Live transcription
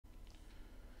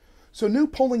So new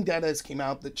polling data has came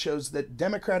out that shows that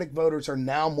Democratic voters are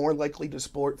now more likely to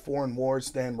support foreign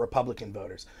wars than Republican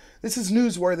voters. This is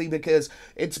newsworthy because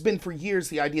it's been for years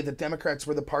the idea that Democrats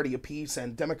were the party of peace,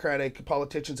 and Democratic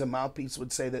politicians and mouthpieces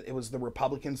would say that it was the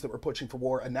Republicans that were pushing for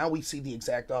war, and now we see the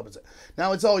exact opposite.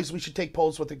 Now, as always, we should take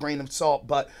polls with a grain of salt,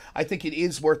 but I think it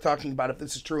is worth talking about if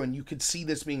this is true, and you could see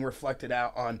this being reflected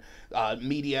out on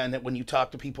media and when you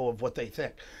talk to people of what they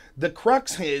think. The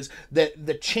crux is that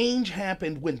the change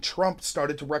happened when Trump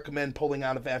started to recommend pulling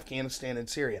out of Afghanistan and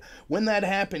Syria. When that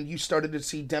happened, you started to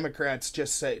see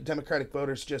Democratic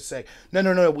voters just say, no,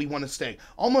 no, no, we want to stay.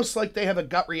 Almost like they have a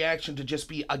gut reaction to just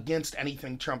be against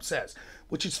anything Trump says.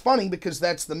 Which is funny because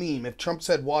that's the meme. If Trump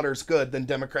said water's good, then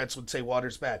Democrats would say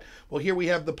water's bad. Well, here we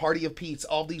have the party of peace.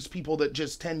 All these people that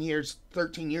just 10 years,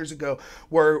 13 years ago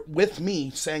were with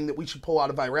me saying that we should pull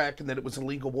out of Iraq and that it was a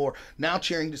legal war, now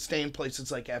cheering to stay in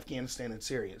places like Afghanistan and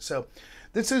Syria. So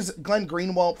this is Glenn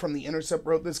Greenwald from The Intercept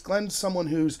wrote this. Glenn's someone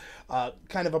who's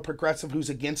kind of a progressive who's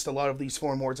against a lot of these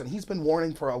foreign wars, and he's been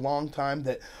warning for a long time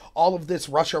that all of this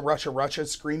Russia, Russia, Russia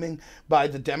screaming by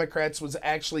the Democrats was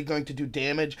actually going to do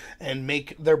damage and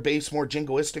make their base more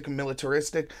jingoistic and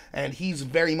militaristic, and he's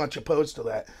very much opposed to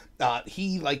that.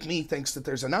 He, like me, thinks that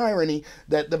there's an irony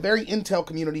that the very intel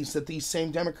communities that these same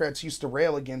Democrats used to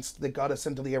rail against that got us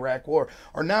into the Iraq War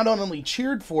are not only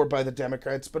cheered for by the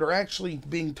Democrats, but are actually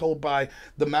being told by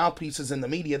the mouthpieces in the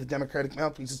media, the Democratic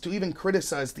mouthpieces, to even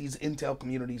criticize these intel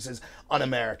communities as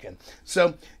un-American.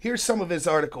 So here's some of his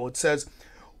article. It says,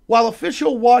 while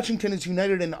official Washington is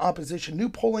united in opposition, new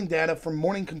polling data from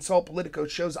Morning Consult Politico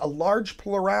shows a large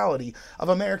plurality of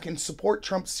Americans support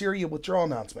Trump's Syria withdrawal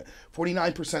announcement.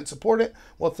 49% support it,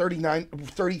 while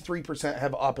 33%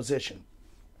 have opposition.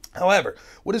 However,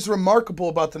 what is remarkable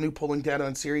about the new polling data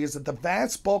on Syria is that the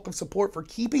vast bulk of support for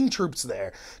keeping troops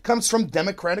there comes from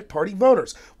Democratic Party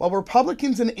voters, while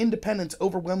Republicans and independents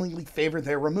overwhelmingly favor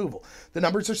their removal. The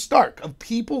numbers are stark. Of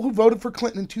people who voted for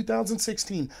Clinton in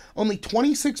 2016, only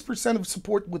 26% of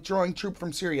support withdrawing troops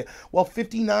from Syria, while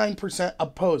 59%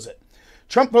 oppose it.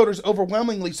 Trump voters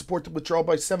overwhelmingly support the withdrawal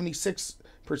by 76%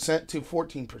 to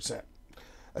 14%.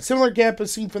 A similar gap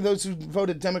is seen for those who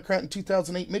voted Democrat in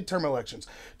 2008 midterm elections.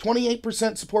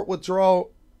 28% support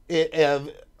withdrawal,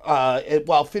 while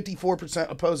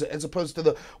 54% oppose it, as opposed to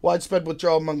the widespread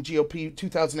withdrawal among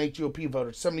 2008 GOP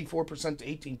voters, 74% to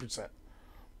 18%.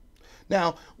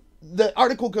 Now, the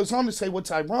article goes on to say what's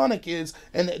ironic is,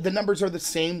 and the numbers are the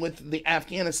same with the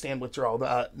Afghanistan withdrawal.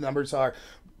 The numbers are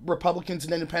Republicans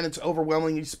and independents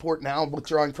overwhelmingly support now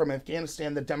withdrawing from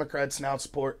Afghanistan. The Democrats now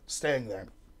support staying there.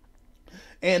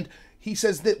 And he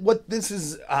says that what this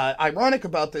is ironic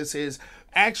about this is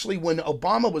actually when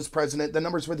Obama was president, the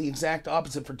numbers were the exact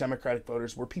opposite for Democratic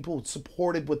voters, where people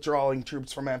supported withdrawing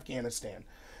troops from Afghanistan.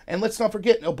 And let's not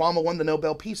forget, Obama won the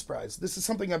Nobel Peace Prize. This is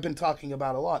something I've been talking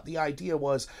about a lot. The idea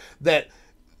was that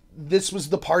this was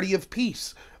the party of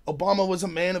peace. Obama was a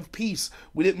man of peace.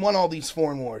 We didn't want all these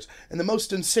foreign wars. And the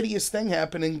most insidious thing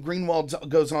happened, and Greenwald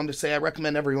goes on to say, I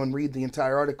recommend everyone read the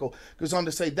entire article, goes on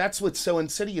to say, that's what's so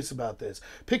insidious about this.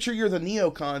 Picture you're the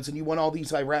neocons and you want all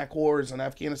these Iraq wars and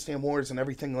Afghanistan wars and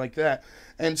everything like that.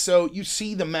 And so you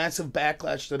see the massive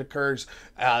backlash that occurs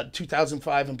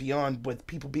 2005 and beyond, with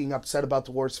people being upset about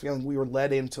the wars, feeling we were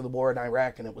led into the war in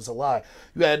Iraq and it was a lie.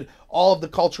 You had all of the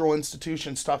cultural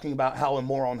institutions talking about how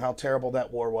immoral and how terrible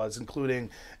that war was, including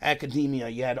academia.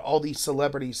 You had all these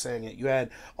celebrities saying it. You had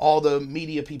all the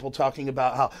media people talking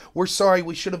about how we're sorry,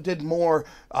 we should have did more.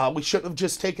 We shouldn't have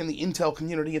just taken the intel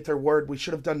community at their word. We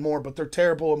should have done more, but they're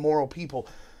terrible, immoral people.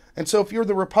 And so if you're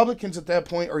the Republicans at that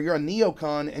point, or you're a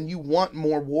neocon and you want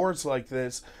more wars like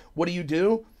this, what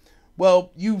do?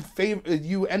 Well,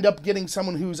 you end up getting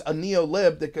someone who's a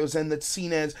neo-lib that goes in, that's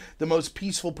seen as the most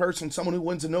peaceful person, someone who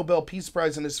wins a Nobel Peace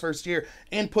Prize in his first year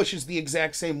and pushes the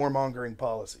exact same warmongering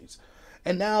policies.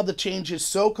 And now the change is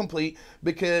so complete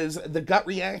because the gut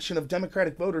reaction of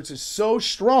Democratic voters is so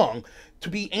strong to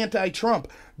be anti-Trump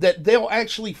that they'll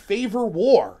actually favor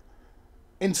war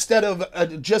instead of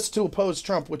just to oppose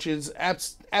Trump, which is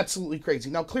absolutely crazy.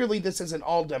 Now, clearly this isn't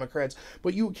all Democrats,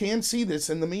 but you can see this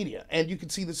in the media, and you can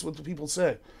see this with what people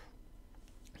say.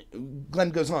 Glenn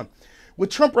goes on. With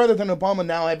Trump rather than Obama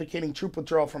now advocating troop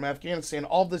withdrawal from Afghanistan,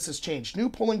 all this has changed. New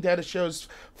polling data shows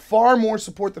far more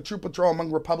support the troop withdrawal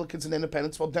among Republicans and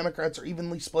independents, while Democrats are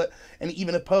evenly split and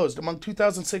even opposed. Among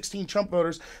 2016 Trump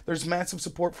voters, there's massive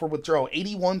support for withdrawal,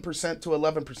 81% to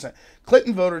 11%.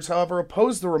 Clinton voters, however,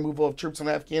 opposed the removal of troops in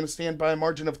Afghanistan by a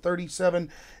margin of 37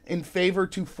 in favor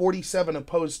to 47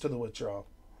 opposed to the withdrawal.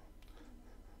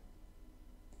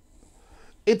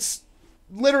 It's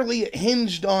literally it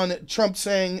hinged on Trump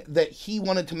saying that he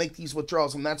wanted to make these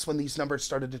withdrawals, and that's when these numbers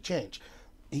started to change.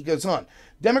 He goes on.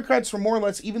 Democrats were more or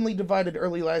less evenly divided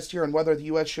early last year on whether the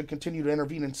U.S. should continue to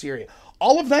intervene in Syria.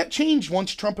 All of that changed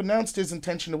once Trump announced his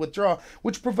intention to withdraw,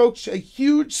 which provoked a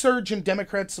huge surge in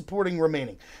Democrats supporting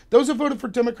remaining. Those who voted for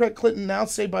Democrat Clinton now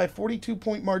say by a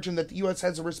 42-point margin that the U.S.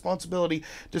 has a responsibility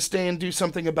to stay and do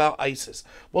something about ISIS,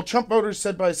 while Trump voters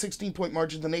said by a 16-point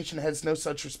margin the nation has no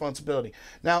such responsibility.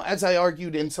 Now, as I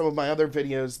argued in some of my other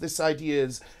videos, this idea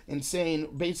is insane.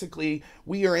 Basically,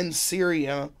 we are in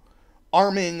Syria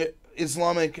arming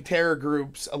Islamic terror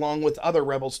groups along with other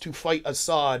rebels to fight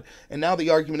Assad, and now the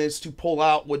argument is to pull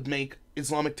out would make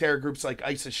Islamic terror groups like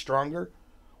ISIS stronger.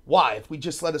 Why? If we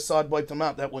just let Assad wipe them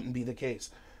out, that wouldn't be the case.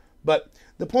 But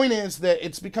the point is that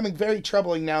it's becoming very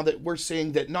troubling now that we're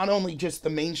seeing that not only just the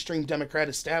mainstream Democrat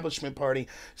establishment party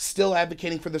still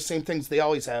advocating for the same things they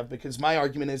always have, because my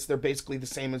argument is they're basically the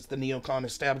same as the neocon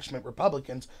establishment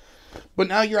Republicans, but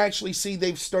now you actually see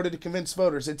they've started to convince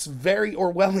voters. It's very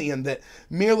Orwellian that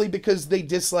merely because they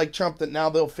dislike Trump that now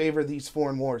they'll favor these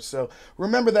foreign wars. So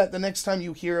remember that the next time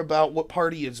you hear about what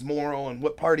party is moral and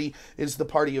what party is the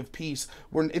party of peace,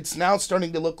 it's now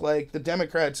starting to look like the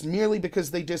Democrats, merely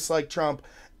because they dislike Trump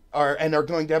are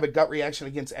going to have a gut reaction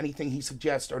against anything he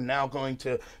suggests, are now going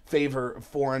to favor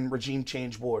foreign regime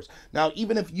change wars. Now,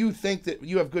 even if you think that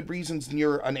you have good reasons and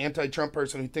you're an anti-Trump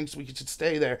person who thinks we should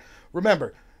stay there,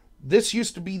 remember, this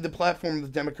used to be the platform of the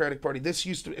Democratic Party. This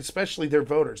used to, especially their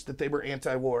voters, that they were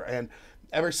anti-war. And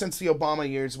ever since the Obama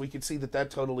years, we could see that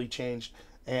that totally changed.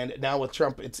 And now with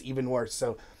Trump, it's even worse.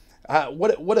 So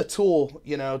what a tool,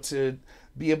 to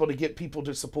be able to get people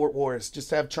to support wars.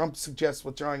 Just have Trump suggest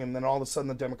withdrawing, and then all of a sudden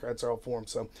the Democrats are all for him.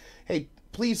 So, hey,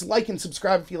 please like and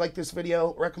subscribe if you like this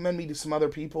video. Recommend me to some other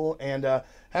people, and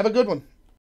have a good one.